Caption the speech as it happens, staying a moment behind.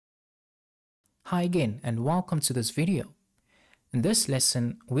Hi again and welcome to this video. In this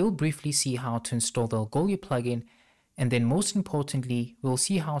lesson, we'll briefly see how to install the Algolia plugin, and then most importantly, we'll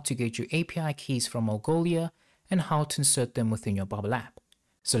see how to get your API keys from Algolia and how to insert them within your Bubble app.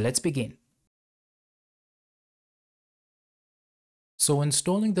 So let's begin. So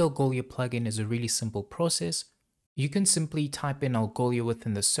installing the Algolia plugin is a really simple process. You can simply type in Algolia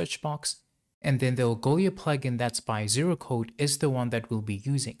within the search box, and then the Algolia plugin that's by Zeroqode is the one that we'll be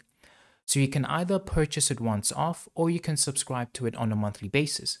using. So you can either purchase it once off or you can subscribe to it on a monthly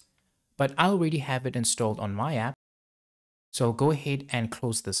basis. But I already have it installed on my app, so I'll go ahead and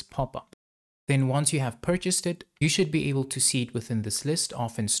close this pop-up. Then once you have purchased it, you should be able to see it within this list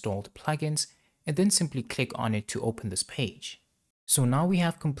of installed plugins, and then simply click on it to open this page. So now we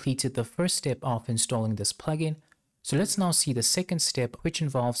have completed the first step of installing this plugin. So let's now see the second step, which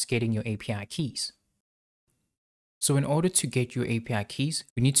involves getting your API keys. So in order to get your API keys,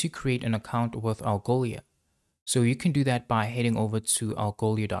 we need to create an account with Algolia. So you can do that by heading over to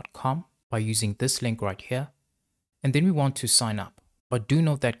algolia.com by using this link right here. And then we want to sign up. But do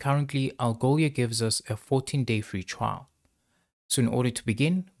note that currently Algolia gives us a 14-day free trial. So in order to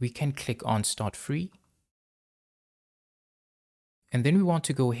begin, we can click on Start Free. And then we want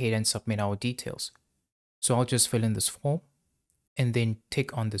to go ahead and submit our details. So I'll just fill in this form and then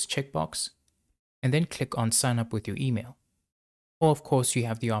tick on this checkbox, and then click on sign up with your email. Or of course you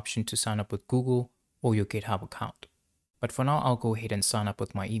have the option to sign up with Google or your GitHub account. But for now, I'll go ahead and sign up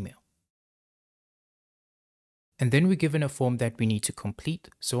with my email. And then we're given a form that we need to complete.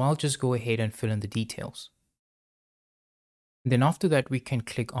 So I'll just go ahead and fill in the details. And then after that, we can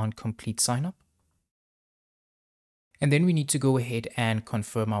click on complete sign up. And then we need to go ahead and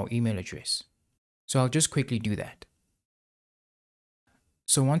confirm our email address. So I'll just quickly do that.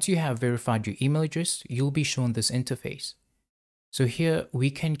 So once you have verified your email address, you'll be shown this interface. So here we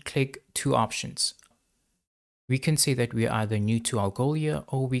can click two options. We can say that we are either new to Algolia,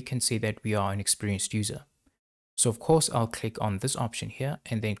 or we can say that we are an experienced user. So of course, I'll click on this option here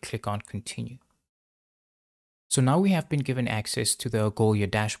and then click on continue. So now we have been given access to the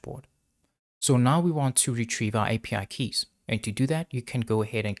Algolia dashboard. So now we want to retrieve our API keys. And to do that, you can go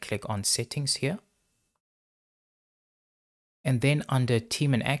ahead and click on settings here. And then under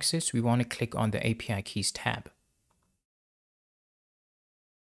Team and Access, we want to click on the API Keys tab.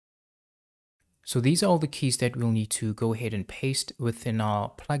 So these are all the keys that we'll need to go ahead and paste within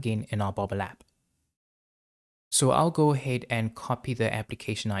our plugin in our Bubble app. So I'll go ahead and copy the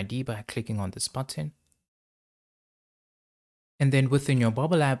application ID by clicking on this button. And then within your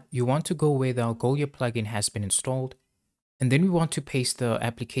Bubble app, you want to go where the Algolia plugin has been installed. And then we want to paste the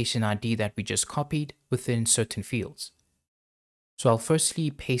application ID that we just copied within certain fields. So I'll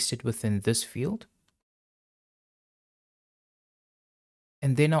firstly paste it within this field.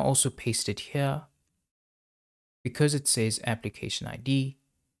 And then I'll also paste it here because it says application ID.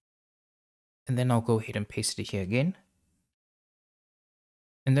 And then I'll go ahead and paste it here again.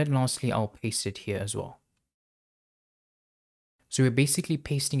 And then lastly, I'll paste it here as well. So we're basically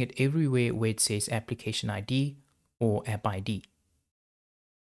pasting it everywhere where it says application ID or app ID.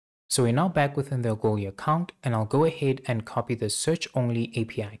 So we're now back within the Algolia account, and I'll go ahead and copy the search only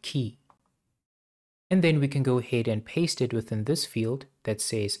API key. And then we can go ahead and paste it within this field that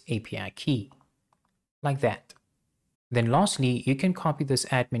says API key, like that. Then lastly, you can copy this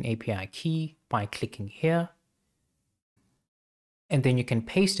admin API key by clicking here. And then you can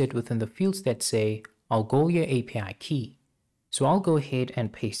paste it within the fields that say Algolia API key. So I'll go ahead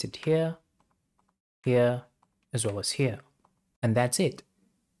and paste it here, here, as well as here. And that's it.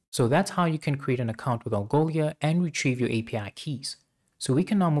 So that's how you can create an account with Algolia and retrieve your API keys. So we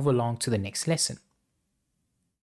can now move along to the next lesson.